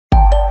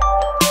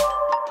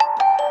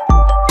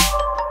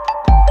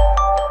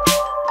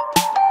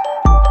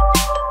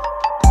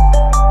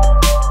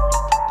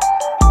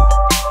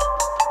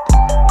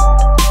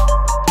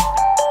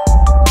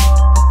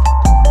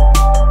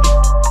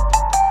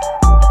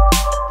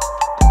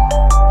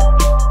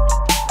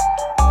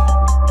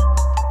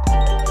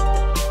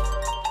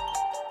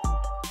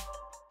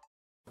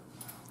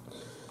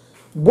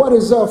What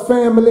is up,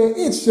 family?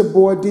 It's your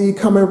boy D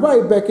coming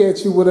right back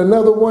at you with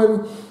another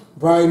one.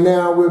 Right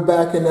now we're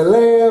back in the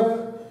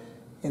lab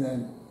and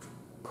a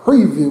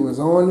preview is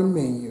on the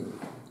menu.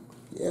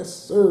 Yes,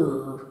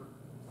 sir.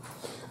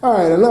 All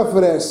right, enough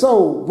of that.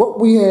 So what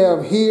we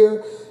have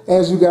here,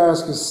 as you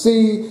guys can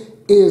see,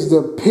 is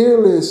the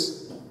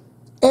Peerless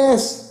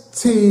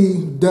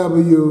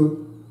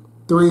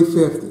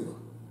STW350.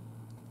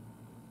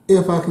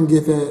 If I can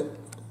get that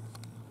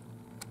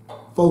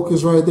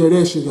focus right there,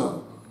 there she go.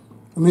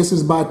 And this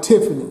is by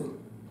Tymphany,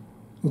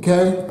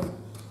 okay?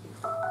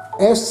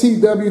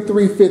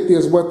 STW350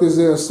 is what this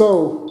is.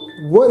 So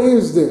what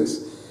is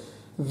this?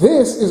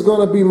 This is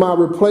going to be my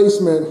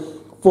replacement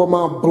for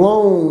my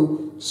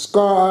blown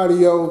Scar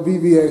Audio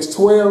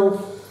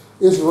VVX12.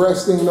 It's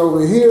resting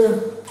over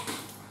here.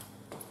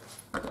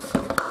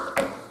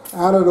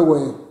 Out of the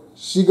way.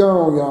 She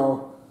gone,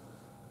 y'all.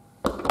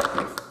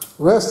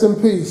 Rest in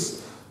peace.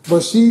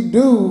 But she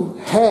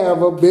do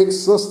have a big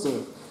sister.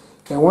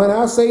 And when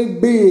I say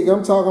big,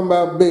 I'm talking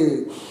about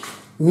big.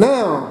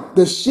 Now,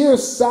 the sheer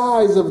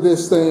size of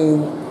this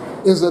thing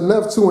is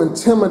enough to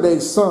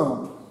intimidate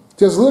some.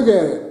 Just look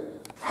at it.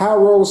 High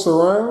roll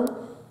surround.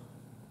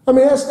 I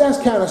mean, that's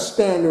kind of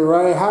standard,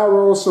 right? High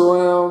roll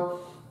surround,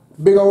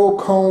 big old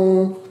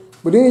cone.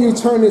 But then you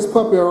turn this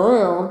puppy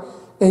around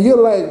and you're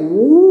like,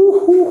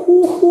 woo hoo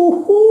hoo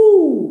hoo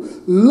hoo.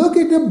 Look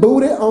at the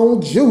booty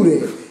on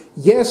Judy.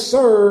 Yes,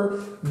 sir.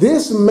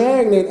 This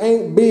magnet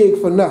ain't big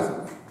for nothing.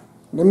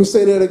 Let me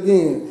say that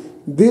again.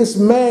 This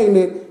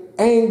magnet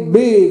ain't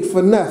big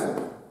for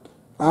nothing.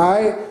 All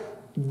right?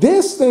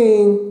 This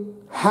thing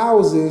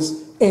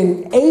houses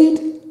an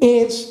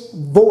 8-inch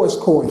voice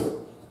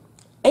coil.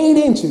 8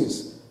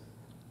 inches.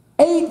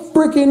 8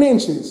 freaking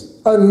inches.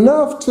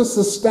 Enough to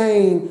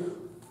sustain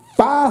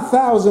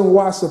 5,000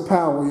 watts of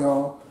power,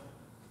 y'all.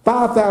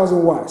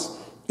 5,000 watts.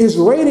 It's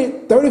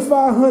rated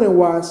 3,500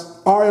 watts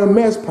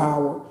RMS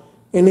power,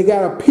 and it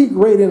got a peak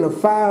rating of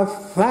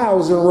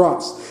 5,000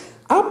 watts.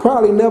 I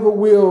probably never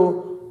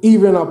will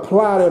even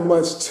apply that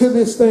much to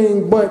this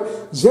thing,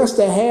 but just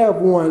to have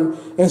one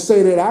and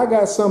say that I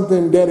got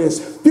something that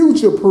is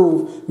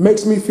future-proof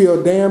makes me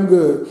feel damn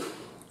good.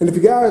 And if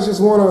you guys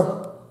just want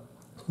to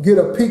get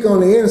a peek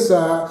on the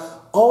inside,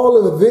 all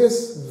of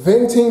this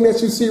venting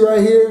that you see right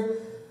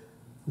here,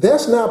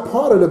 that's not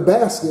part of the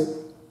basket.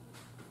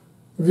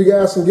 If you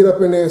guys can get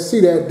up in there and see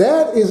that,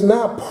 that is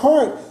not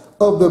part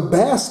of the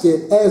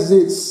basket as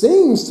it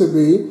seems to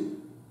be.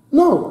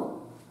 No.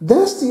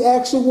 That's the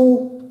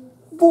actual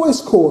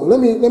voice coil.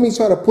 Let me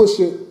try to push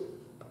it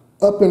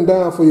up and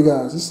down for you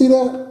guys. You see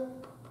that?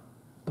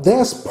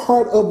 That's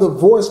part of the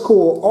voice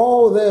coil.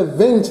 All that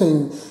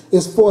venting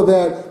is for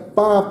that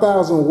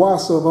 5,000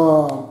 watts of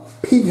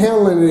peak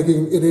handling that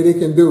it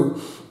can do.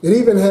 It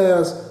even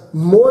has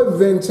more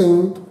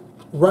venting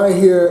right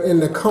here in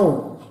the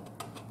cone.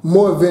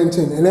 More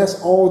venting, and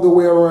that's all the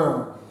way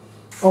around.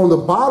 On the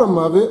bottom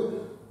of it,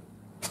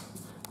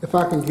 if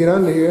I can get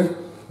under here,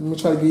 let me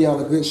try to give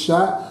y'all a good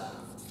shot.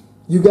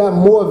 You got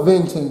more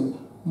venting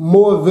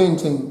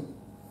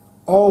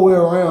all the way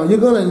around.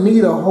 You're going to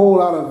need a whole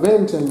lot of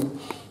venting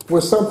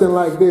with something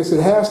like this.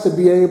 It has to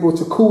be able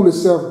to cool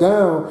itself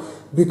down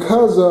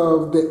because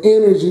of the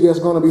energy that's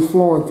going to be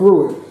flowing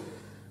through it.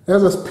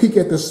 Let's just peek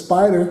at the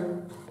spider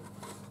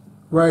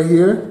right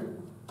here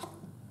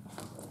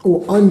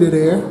or under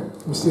there.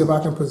 Let me see if I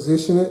can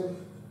position it.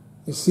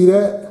 You see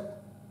that?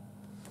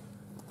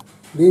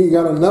 Then you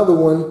got another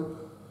one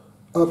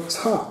up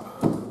top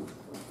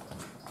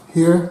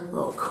here.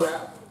 Oh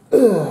crap.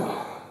 Ugh.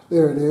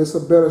 There it is. A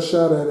better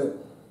shot at it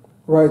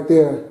right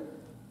there.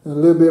 And a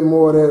little bit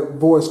more of that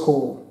voice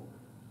coil.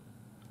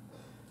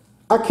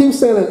 I keep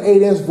saying an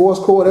 8-inch voice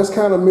coil. That's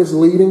kind of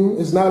misleading.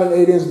 It's not an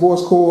 8-inch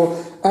voice coil.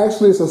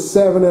 Actually, it's a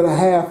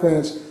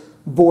 7.5-inch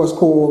voice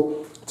coil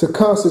to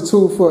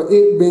constitute for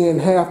it being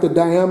half the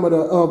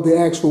diameter of the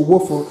actual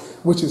woofer,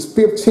 which is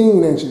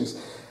 15 inches.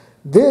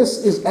 This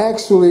is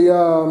actually,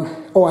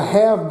 or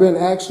have been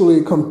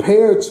actually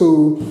compared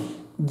to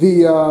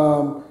the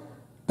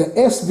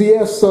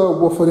SVS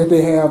subwoofer that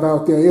they have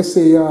out there. It's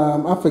a,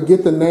 I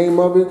forget the name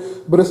of it,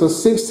 but it's a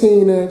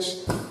 16-inch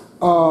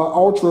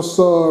ultra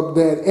sub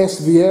that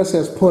SVS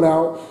has put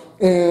out.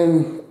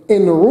 And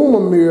in the rumor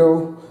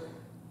mill,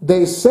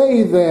 they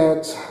say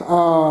that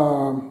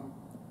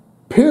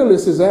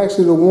Peerless is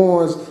actually the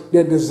ones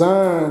that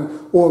designed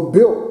or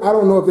built, I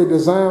don't know if they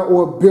designed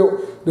or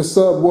built the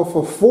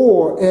subwoofer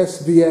for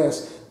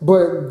SVS,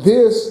 but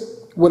this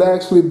would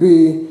actually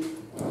be,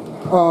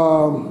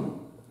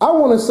 I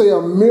want to say a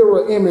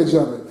mirror image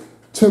of it.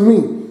 To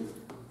me,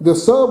 the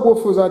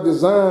subwoofers are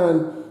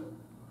designed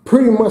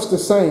pretty much the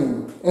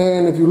same.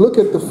 And if you look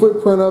at the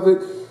footprint of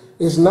it,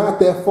 it's not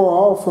that far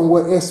off from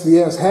what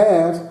SVS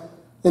has,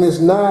 and it's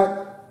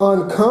not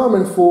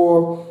uncommon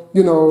for,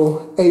 you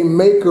know, a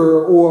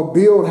maker or a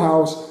build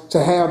house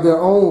to have their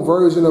own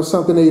version of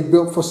something they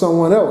built for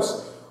someone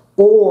else,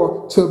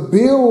 or to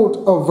build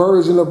a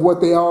version of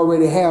what they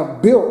already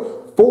have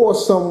built for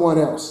someone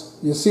else.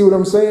 You see what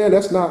I'm saying?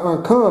 That's not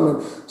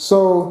uncommon.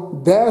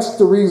 So that's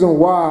the reason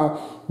why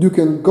you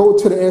can go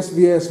to the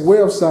SVS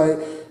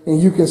website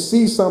and you can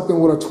see something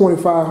with a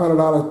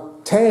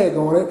 $2,500 tag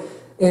on it,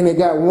 and it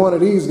got one of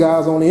these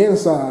guys on the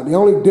inside. The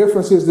only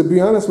difference is, to be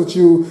honest with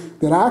you,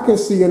 that I can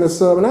see in the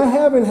sub, and I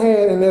haven't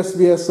had an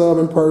SVS sub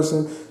in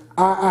person.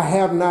 I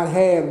have not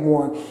had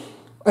one.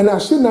 And I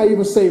should not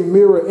even say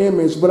mirror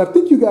image, but I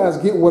think you guys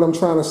get what I'm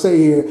trying to say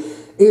here.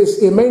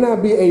 It may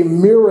not be a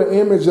mirror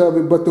image of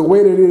it, but the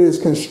way that it is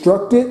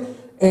constructed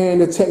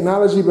and the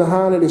technology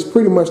behind it is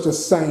pretty much the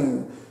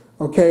same.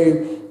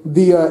 Okay,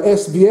 the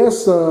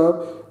SVS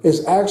sub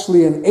is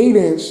actually an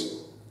 8-inch,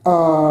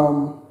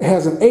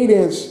 has an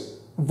 8-inch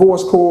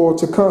voice coil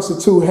to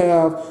constitute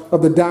half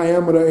of the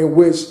diameter in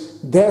which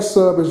that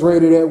sub is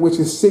rated at, which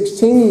is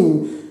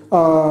 16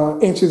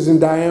 inches in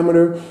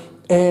diameter.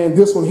 And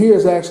this one here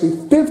is actually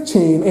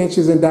 15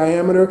 inches in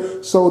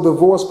diameter. So the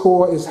voice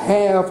coil is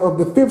half of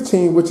the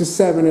 15, which is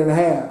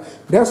 7.5.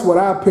 That's what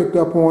I picked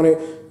up on it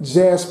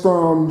just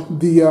from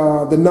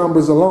the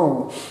numbers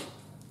alone.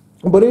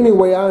 But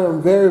anyway, I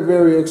am very,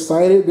 very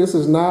excited. This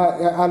is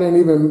not, I didn't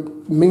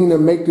even mean to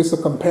make this a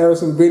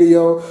comparison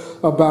video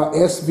about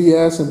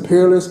SVS and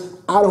Peerless.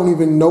 I don't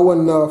even know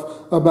enough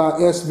about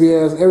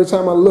SVS. Every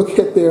time I look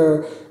at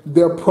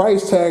their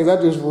price tags, I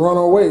just run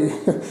away.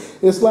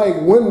 It's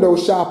like window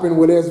shopping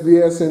with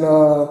SVS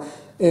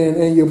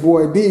and your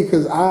boy D,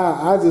 because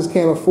I just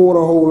can't afford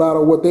a whole lot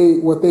of what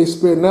they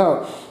spitting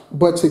out.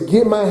 But to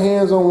get my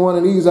hands on one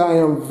of these, I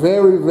am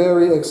very,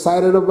 very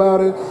excited about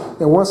it.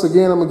 And once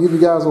again, I'm gonna give you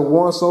guys a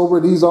once over.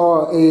 These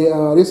are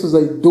this is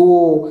a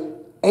dual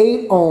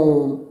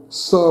 8-ohm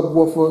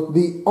subwoofer.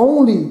 The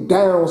only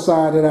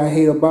downside that I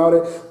hate about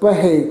it, but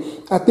hey,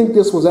 I think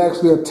this was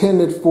actually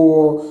intended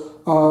for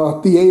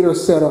a theater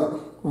setup.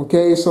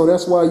 Okay, so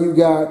that's why you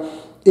got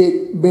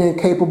it being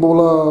capable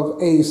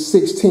of a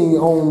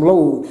 16-ohm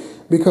load,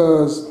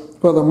 because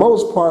for the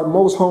most part,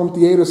 most home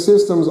theater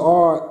systems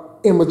are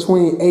in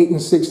between 8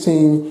 and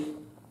 16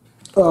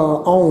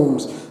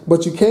 ohms.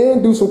 But you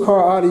can do some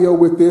car audio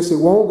with this. It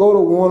won't go to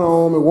 1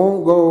 ohm. It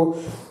won't go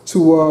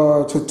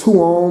to 2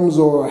 ohms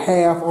or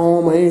half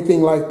ohm or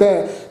anything like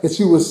that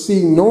you would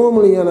see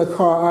normally in a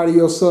car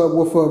audio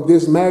subwoofer of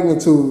this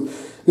magnitude.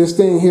 This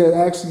thing here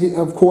actually,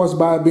 of course,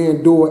 by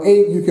being dual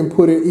 8, you can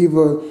put it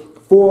either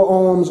 4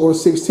 ohms or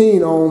 16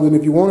 ohms. And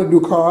if you want to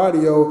do car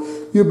audio,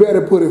 you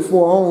better put it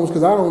 4 ohms,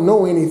 because I don't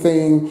know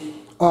anything,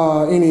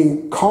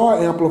 any car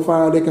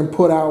amplifier that can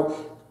put out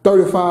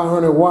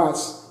 3,500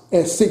 watts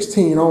at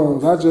 16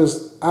 ohms.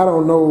 I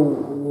don't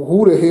know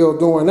who the hell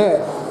doing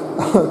that.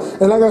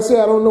 And like I said,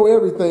 I don't know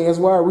everything. That's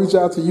why I reach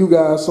out to you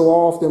guys so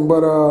often.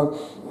 But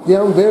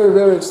yeah, I'm very,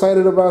 very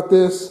excited about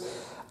this.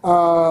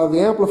 The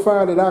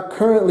amplifier that I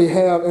currently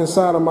have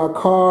inside of my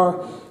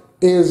car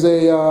is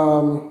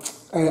an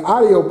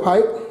audio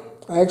pipe.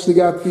 I actually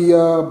got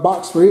the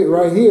box for it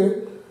right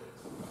here.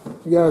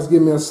 You guys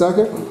give me a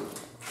second.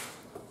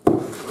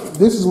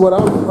 This is what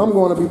I'm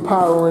going to be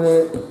powering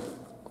it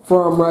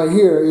from right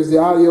here, is the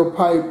audio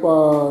pipe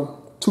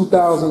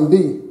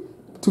 2000D.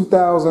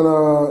 2000,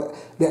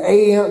 the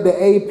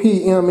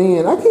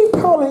APMN. I keep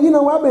calling,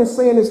 I've been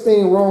saying this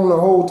thing wrong the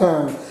whole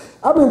time.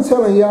 I've been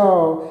telling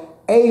y'all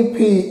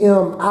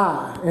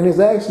APMI, and it's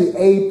actually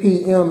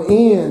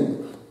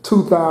APMN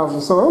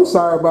 2000. So I'm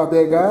sorry about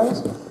that,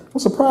 guys. I'm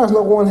surprised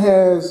no one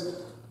has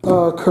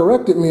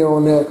corrected me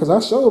on that, because I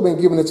sure have been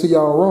giving it to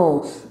y'all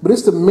wrong. But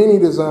it's the mini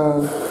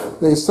design.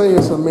 They say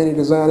it's a mini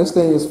design. This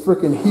thing is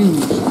freaking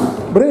huge.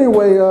 But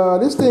anyway,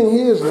 this thing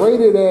here is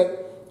rated at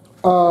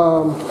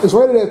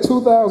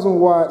 2,000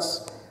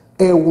 watts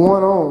at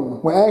 1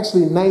 ohm. Well,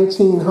 actually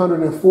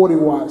 1,940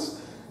 watts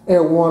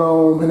at 1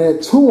 ohm, and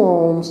at 2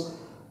 ohms,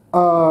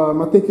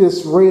 I think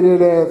it's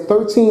rated at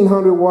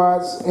 1,300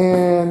 watts,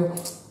 and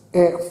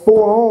at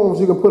 4 ohms,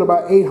 you can put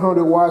about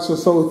 800 watts or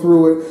so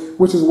through it,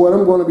 which is what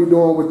I'm going to be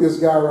doing with this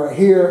guy right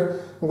here.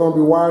 I'm going to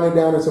be wiring it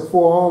down into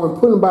 4 ohm and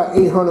putting about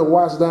 800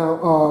 watts down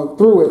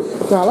through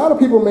it. Now, a lot of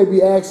people may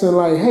be asking,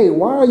 like, hey,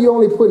 why are you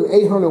only putting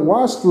 800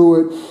 watts through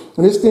it?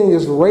 And this thing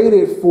is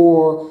rated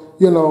for,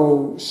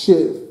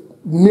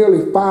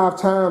 nearly 5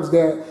 times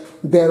that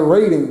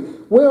rating.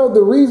 Well,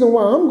 the reason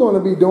why I'm going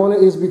to be doing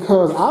it is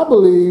because I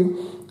believe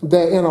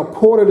that in a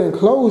ported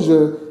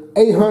enclosure,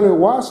 800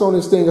 watts on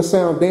this thing will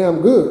sound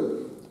damn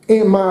good,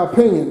 in my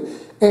opinion.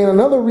 And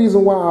another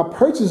reason why I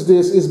purchased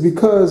this is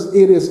because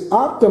it is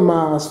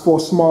optimized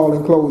for small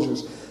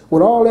enclosures.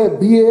 With all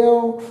that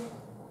BL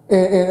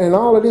and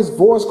all of this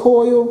voice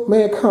coil,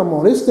 man, come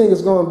on, this thing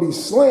is going to be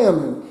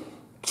slamming.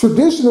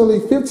 Traditionally,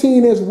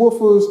 15-inch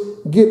woofers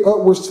get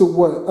upwards to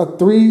what, a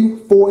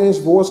 3-4 inch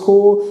voice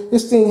coil.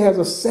 This thing has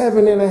a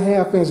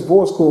 7.5-inch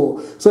voice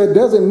coil, so it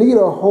doesn't need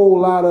a whole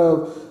lot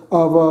of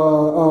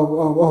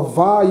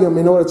volume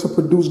in order to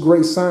produce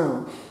great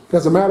sound.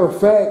 As a matter of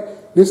fact,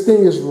 this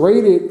thing is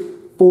rated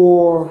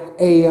for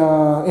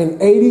an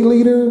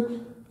 80-liter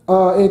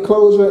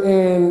enclosure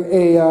and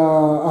a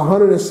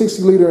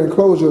 160-liter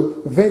enclosure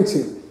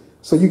vented.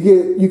 So you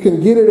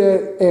can get it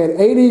at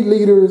 80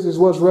 liters is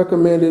what's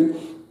recommended,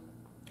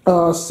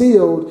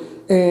 sealed,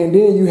 and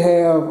then you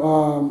have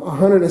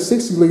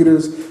 160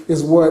 liters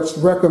is what's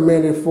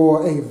recommended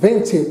for a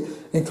vented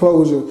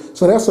enclosure.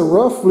 So that's a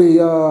roughly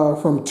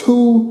from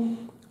 2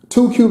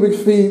 cubic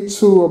feet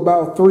to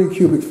about 3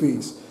 cubic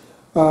feet.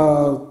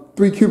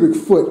 3 cubic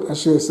foot, I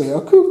should say.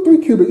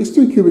 It's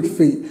 3 cubic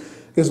feet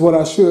is what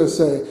I should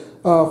say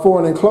for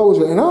an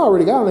enclosure. And I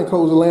already got an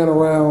enclosure laying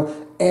around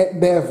at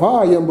that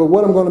volume, but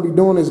what I'm going to be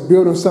doing is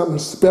building something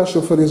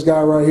special for this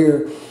guy right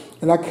here.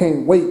 And I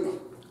can't wait.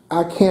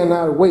 I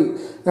cannot wait.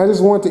 And I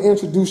just wanted to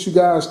introduce you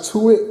guys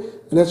to it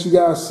and let you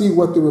guys see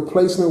what the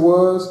replacement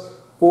was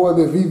for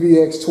the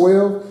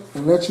VVX12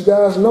 and let you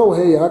guys know,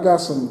 hey, I got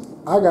some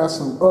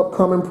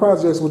upcoming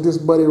projects with this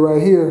buddy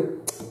right here.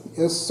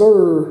 Yes,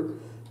 sir.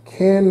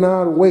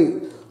 Cannot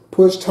wait.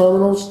 Push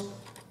terminals.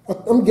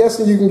 I'm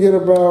guessing you can get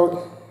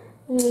about,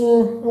 I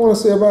want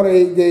to say about an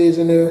 8 gauge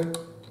in there.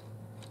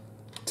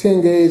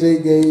 10 gauge,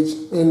 8 gauge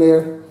in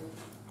there.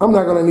 I'm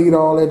not going to need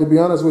all that, to be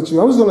honest with you.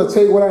 I'm just going to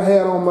take what I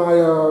had on my,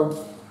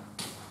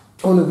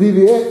 on the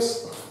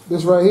VVX,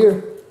 this right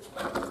here.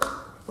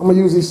 I'm going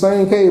to use these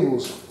same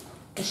cables.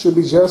 It should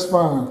be just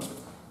fine.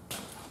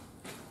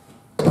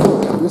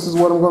 This is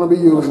what I'm going to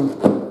be using.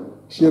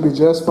 Should be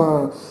just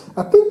fine.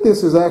 I think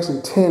this is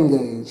actually 10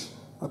 gauge.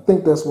 I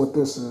think that's what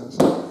this is.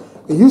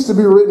 It used to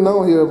be written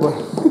on here, but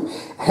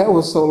that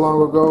was so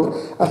long ago.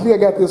 I think I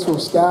got this from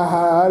Sky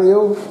High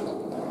Audio.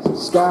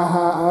 Sky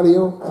High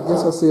Audio. I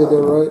guess I said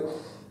that right.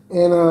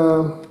 And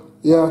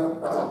yeah,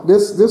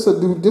 this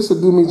will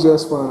do me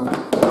just fine.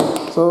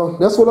 So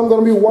that's what I'm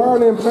going to be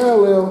wiring in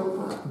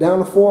parallel down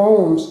to 4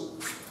 ohms.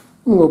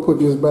 I'm going to put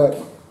this back.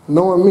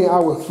 Knowing me, I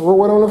would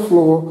throw it on the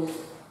floor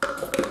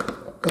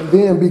and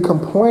then be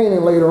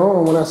complaining later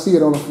on when I see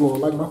it on the floor,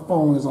 like my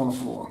phone is on the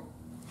floor.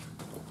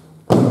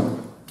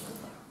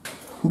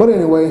 But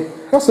anyway,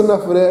 that's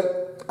enough of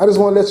that. I just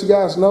want to let you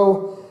guys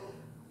know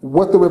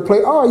what the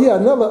replace. Oh yeah,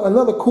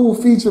 another cool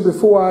feature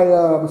before I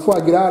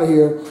get out of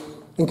here.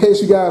 In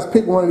case you guys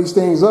pick one of these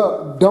things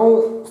up,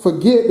 don't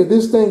forget that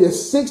this thing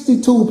is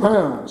 62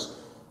 pounds.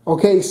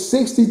 Okay,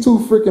 62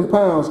 freaking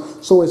pounds.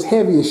 So it's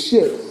heavy as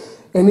shit.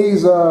 And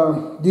these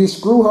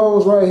screw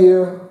holes right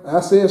here, I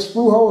said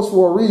screw holes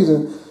for a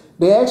reason.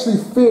 They actually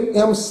fit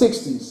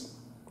M60s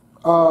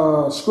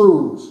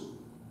screws.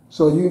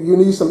 So you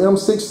need some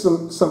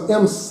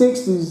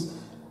M60s.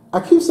 I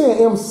keep saying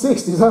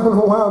M60s. I don't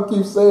know why I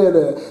keep saying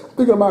that. I'm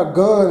thinking about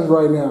guns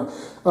right now.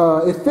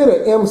 It fit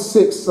an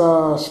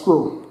M6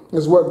 screw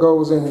is what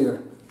goes in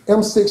here.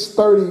 M6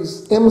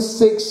 30s,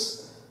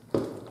 M6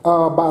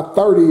 by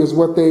 30 is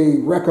what they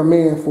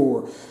recommend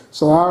for.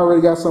 So I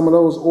already got some of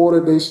those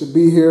ordered. They should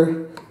be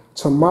here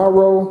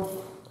tomorrow.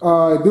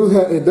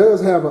 It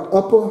does have an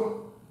upper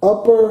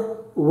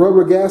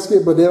rubber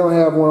gasket, but they don't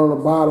have one on the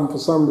bottom for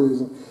some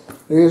reason.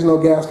 There is no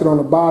gasket on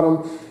the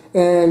bottom.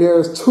 And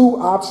there's 2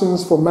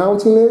 options for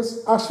mounting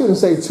this. I shouldn't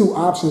say 2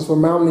 options for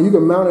mounting it. You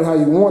can mount it how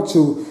you want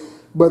to,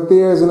 but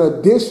there's an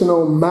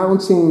additional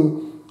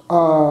mounting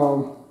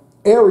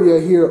area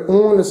here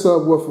on the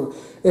subwoofer.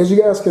 As you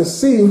guys can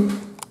see,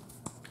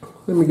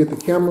 let me get the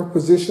camera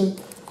position.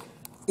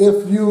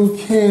 If you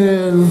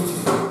can,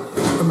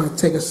 I might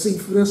take a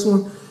seat for this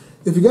one.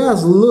 If you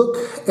guys look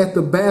at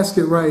the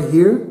basket right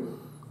here,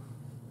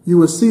 you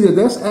will see that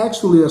that's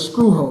actually a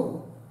screw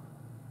hole.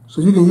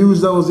 So you can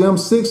use those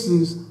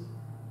M60s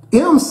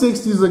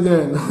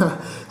again.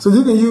 So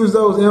you can use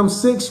those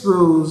M6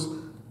 screws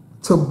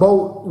to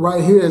bolt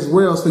right here as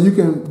well. So you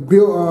can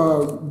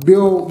build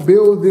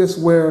this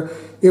where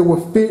it will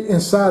fit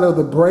inside of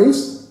a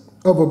brace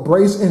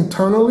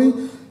internally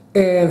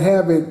and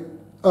have it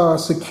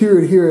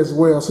secured here as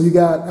well. So you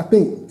got, I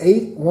think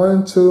 8,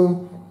 1,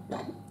 2,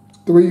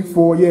 3,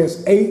 4,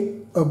 yes, 8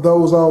 of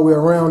those all the way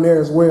around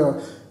there as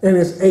well. And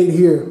it's 8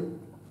 here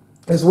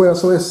as well.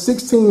 So it's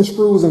 16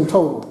 screws in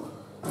total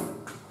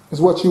is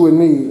what you would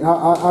need.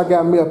 I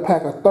got me a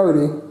pack of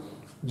 30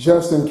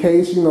 just in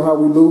case, you know how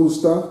we lose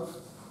stuff.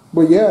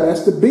 But yeah,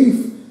 that's the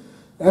beef.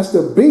 That's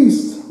the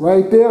beast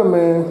right there,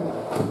 man.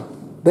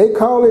 They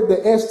call it the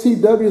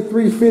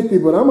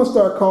STW350, but I'm going to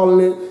start calling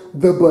it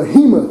the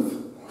Behemoth.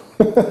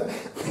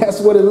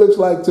 That's what it looks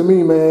like to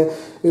me, man.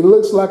 It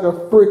looks like a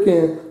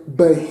freaking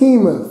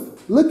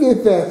behemoth. Look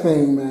at that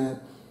thing, man.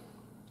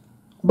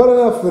 But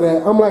enough of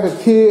that. I'm like a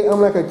kid. I'm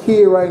like a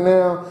kid right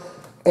now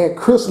at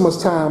Christmas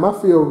time. I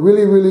feel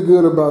really, really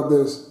good about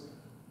this.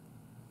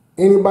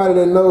 Anybody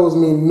that knows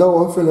me know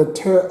I'm finna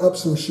tear up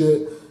some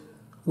shit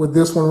with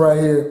this one right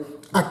here.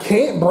 I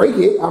can't break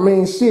it. I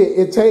mean, shit,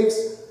 it takes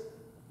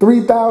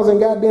 3,000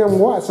 goddamn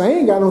watts. I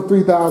ain't got no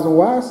 3,000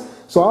 watts.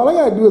 So all I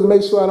gotta do is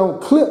make sure I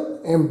don't clip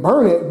and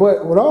burn it.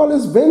 But with all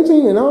this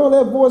venting and all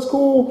that voice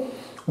coil,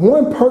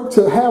 one perk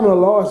to having a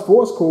large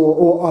voice coil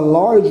or a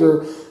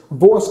larger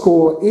voice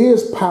coil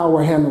is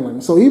power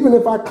handling. So even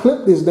if I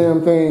clip this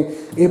damn thing,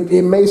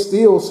 it may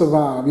still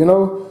survive, you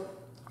know?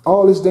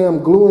 All this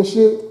damn glue and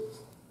shit,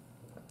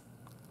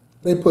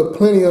 they put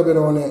plenty of it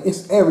on there.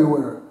 It's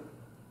everywhere.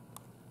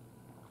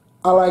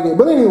 I like it.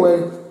 But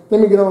anyway,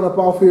 let me get on up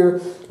off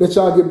here, let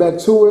y'all get back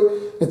to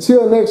it.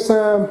 Until next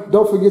time,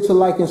 don't forget to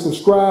like and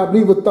subscribe.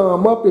 Leave a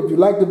thumb up if you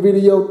like the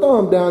video.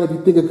 Thumb down if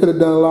you think it could have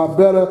done a lot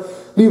better.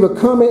 Leave a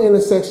comment in the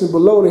section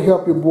below to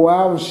help your boy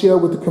out, and share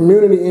with the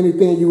community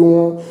anything you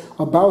want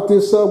about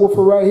this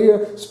subwoofer right here.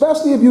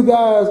 Especially if you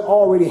guys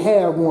already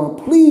have one.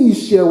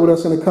 Please share with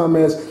us in the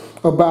comments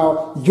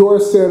about your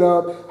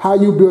setup, how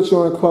you built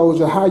your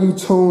enclosure, how you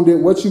tuned it,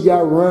 what you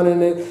got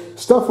running it,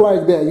 stuff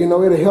like that. You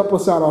know, it'll help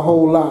us out a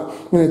whole lot.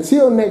 And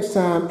until next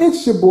time,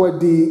 it's your boy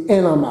D,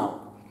 and I'm out.